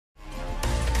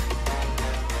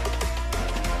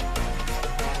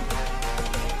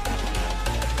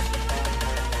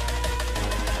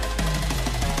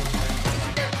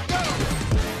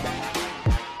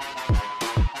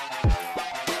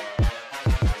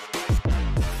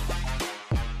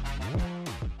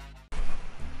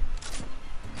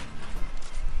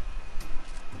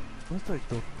¿Dónde está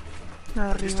Víctor?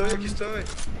 Aquí estoy, aquí estoy.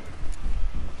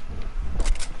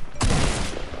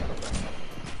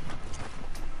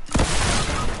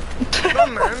 No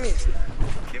mames.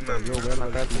 Qué mames. Yo voy a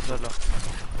mandar aquí solo.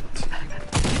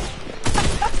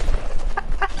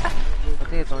 ¿No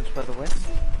tiene launch, by the way?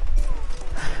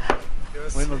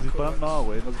 Güey, nos disparan, no,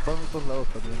 güey, nos disparan de todos lados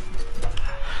también.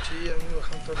 Sí, a mí me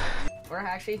bajan todo. Or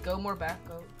actually, go more back.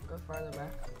 Go farther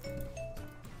back.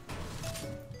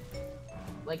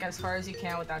 Like as far as you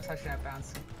can without touching that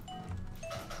bounce.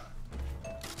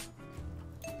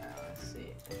 Let's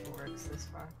see if it works this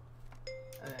far.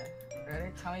 Okay,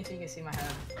 ready? Tell me if you can see my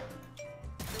head.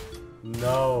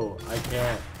 No, I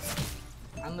can't.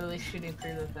 I'm literally shooting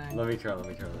through the thing. Let me try.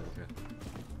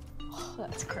 Oh,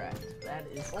 that's cracked. That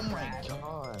is cracked. Oh my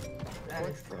god. That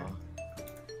is cracked.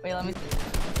 Wait, let me.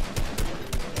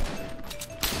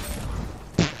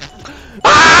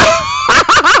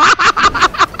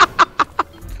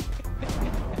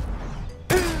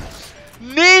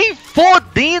 Nem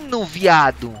fodendo,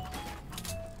 viado.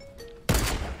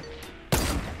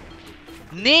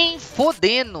 Nem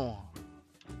fodendo.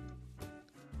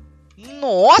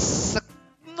 Nossa,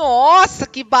 nossa,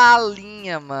 que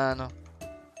balinha, mano.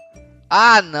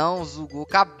 Ah, não, Zugo,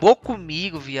 acabou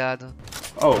comigo, viado.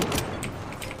 Oh.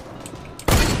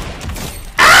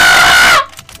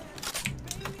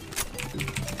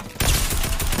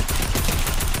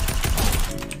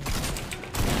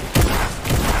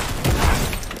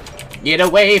 Get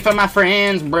away from my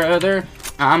friends, brother.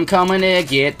 I'm coming to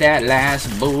get that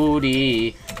last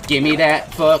booty. Give me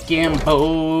that fucking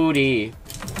booty.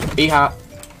 E-hop.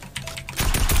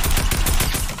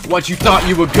 What, you thought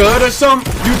you were good or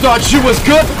something? You thought you was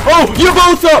good? Oh, you're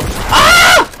both up!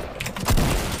 Ah!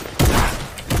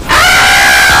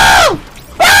 Ah!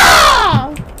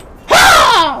 Ah!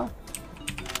 Ah!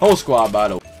 Whole squad, by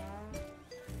the way.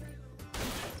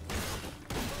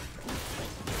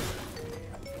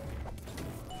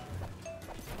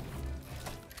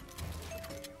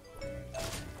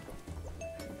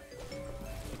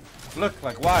 Look,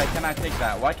 like, why can I take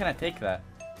that? Why can I take that?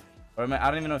 Or I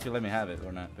don't even know if you let me have it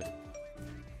or not, but...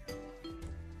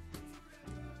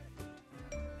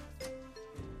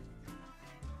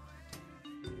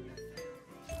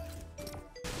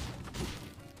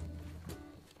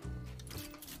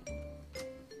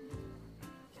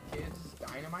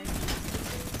 Dynamite?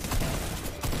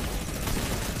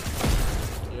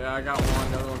 Yeah, I got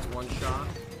one. The other one's one shot.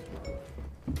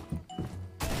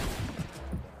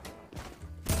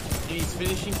 And he's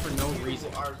finishing for no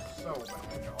reason. You are so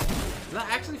bad, y'all. Is that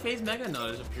actually FaZe Mega? No,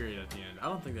 there's a period at the end. I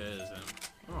don't think that is him.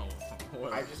 Oh,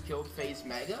 what? I just killed FaZe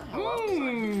Mega? Hello? A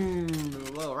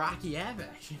little Rocky Ave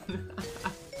action.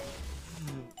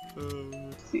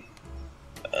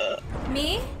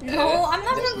 Me? No, I'm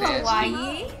not from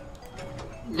Hawaii.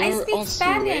 I speak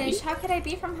Spanish. How could I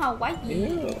be from Hawaii?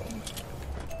 Ew.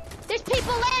 There's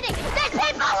people landing! There's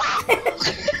people landing!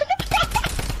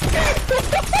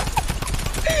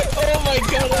 Oh my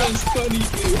god, that was funny.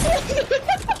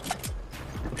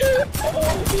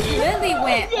 Really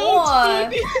went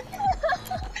off.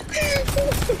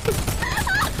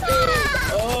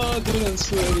 Oh, dude, I'm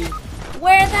sweaty.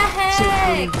 Where the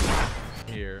heck?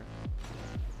 Here.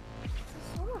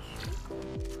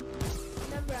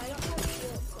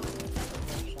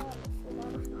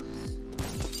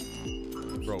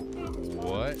 Bro,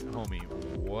 what? Homie,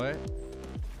 what?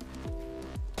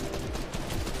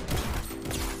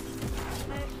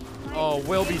 Oh,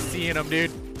 we'll be seeing him,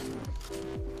 dude.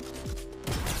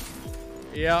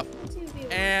 Yep.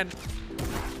 And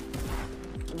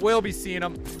we'll be seeing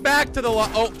him. Back to the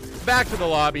back to the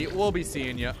lobby. We'll be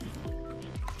seeing you.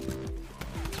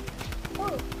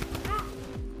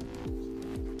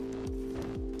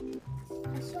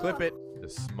 Clip it. The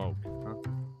smoke, huh?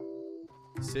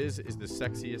 Sizz is the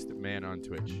sexiest man on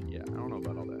Twitch. Yeah, I don't know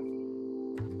about all that.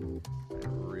 I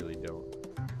really don't.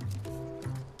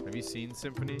 Have you seen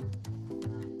Symphony?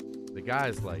 The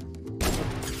guy's like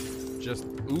just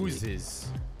oozes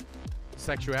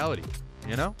sexuality,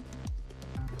 you know?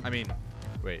 I mean,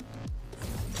 wait.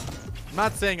 I'm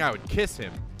not saying I would kiss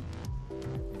him.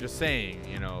 I'm just saying,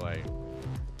 you know, like,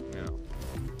 you know.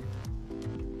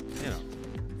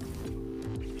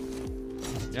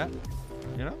 Yeah?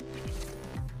 You know?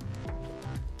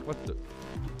 What the?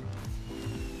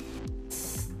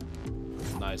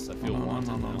 Nice, I feel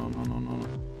wanted. No.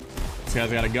 This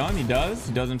guy's got a gun. He does.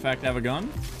 He does in fact have a gun.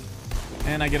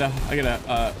 And I get a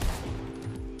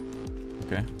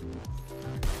okay.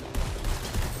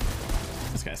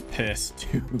 This guy's pissed,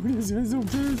 dude. This guy's so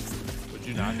pissed. Would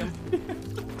you knock him?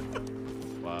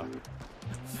 Wow.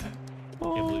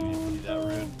 Can't believe you can be that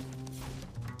rude.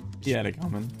 He had it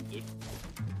coming.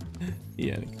 He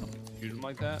had it coming. Shoot him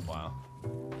like that? Wow.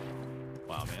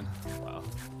 Wow, man. Wow.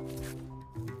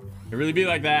 It really be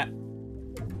like that.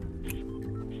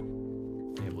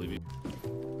 Can't believe you.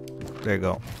 There you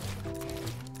go.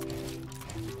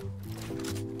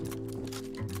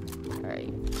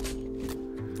 Alright.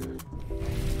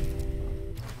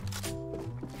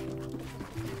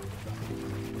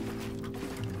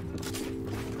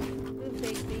 Big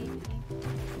baby.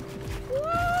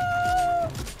 Woo!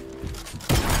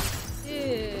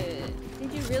 Dude,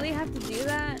 did you really have to do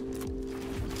that?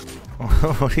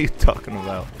 What are you talking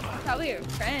about? Probably your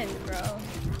friend, bro.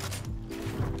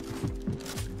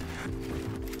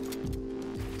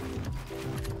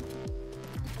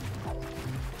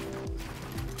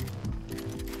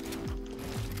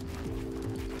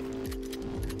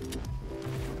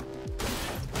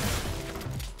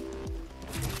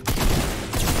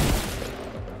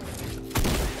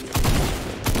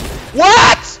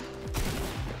 What?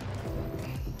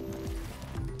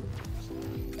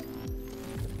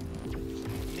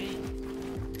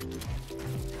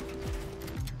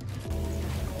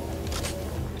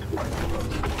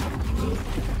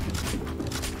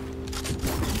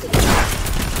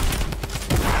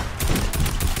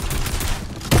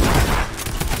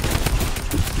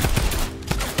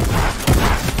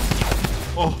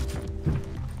 Oh.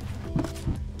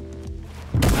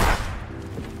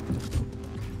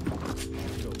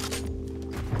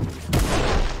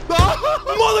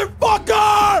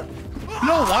 Motherfucker!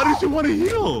 No, why did you want to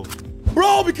heal?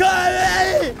 Bro,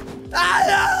 because...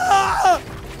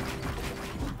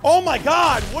 Oh my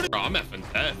god! What? Bro, I'm effing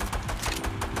dead.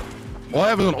 All I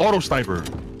have is an auto sniper.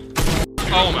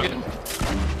 Oh my god.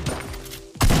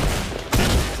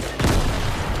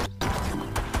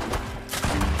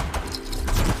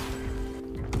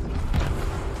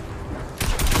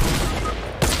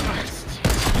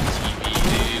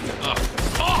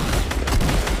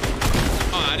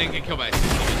 I didn't get killed by a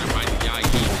CCTV. Never mind. Yeah,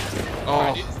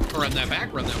 Oh. Run that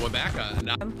back. Run that one back. Oh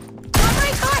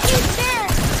my god, he's there!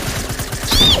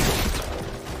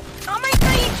 Oh my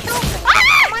god, you killed me!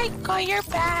 Oh my god, you're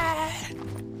bad!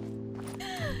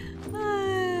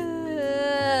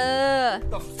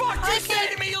 The fuck you say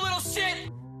to me, you little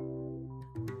shit?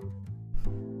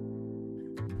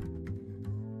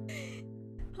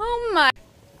 Oh my.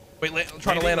 Wait,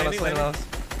 try to land on us. Land on us.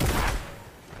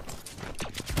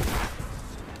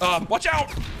 Watch out!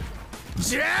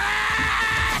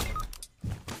 Jack!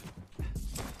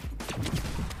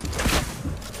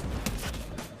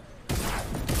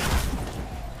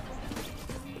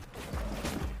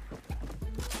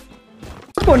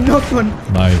 One, knocked one.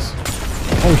 Nice.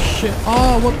 Oh shit.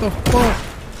 Oh, what the fuck?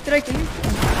 Did I kill you?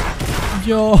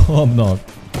 Yo, I'm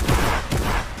knocked.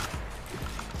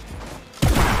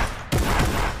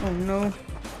 Oh no.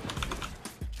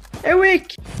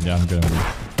 Eric! Yeah, I'm gonna be.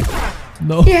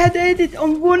 No. He had edit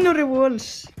on one of the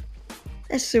walls.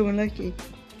 That's so unlucky.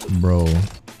 Bro.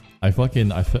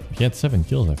 He had 7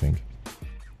 kills, I think.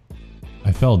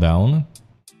 I fell down,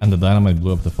 and the dynamite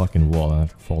blew up the fucking wall, and I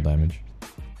took fall damage.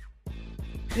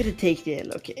 Could take the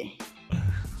L, okay.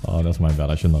 Oh, that's my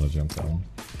bad. I should not have jumped down.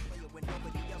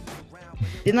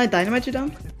 Didn't I dynamite you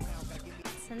down?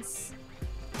 Since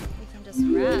we can just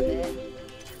grab it.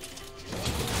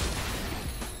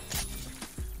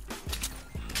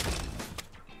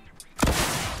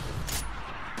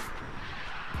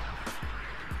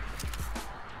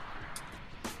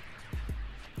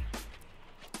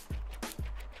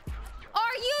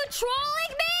 Are you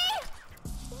trolling me?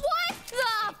 What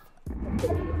the?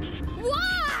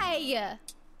 Why?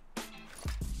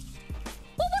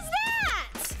 What was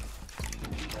that?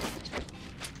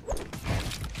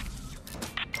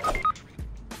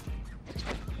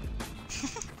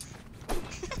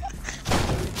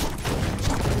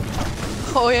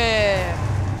 Oh yeah.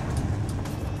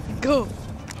 Go.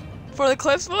 For the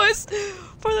clips, boys.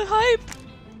 For the hype.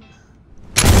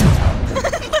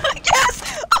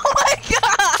 Yes! Oh my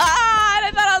god!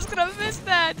 I thought I was gonna miss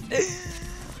that.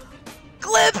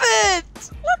 Clip it!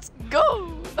 Let's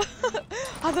go!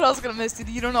 I thought I was gonna miss it.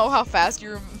 You don't know how fast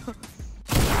you're...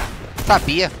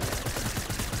 Sabia.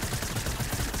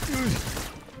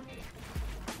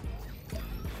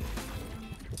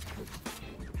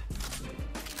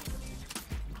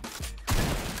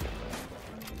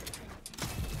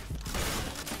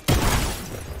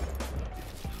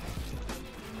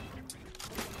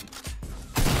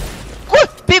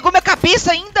 Pegou minha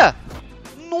cabeça ainda!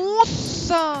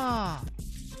 Nossa!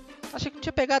 Achei que não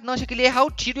tinha pegado não, achei que ele ia errar o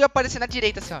tiro e ia aparecer na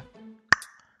direita assim, ó.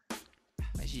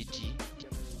 Mas GG.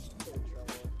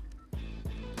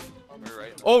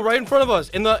 Oh, right in front of us,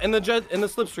 in the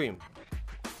slipstream.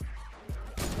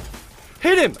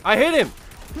 Hit him! I hit him!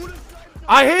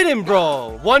 I hit him,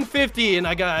 bro! 150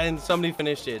 and somebody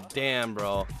finished it. Damn,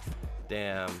 bro.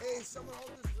 Damn.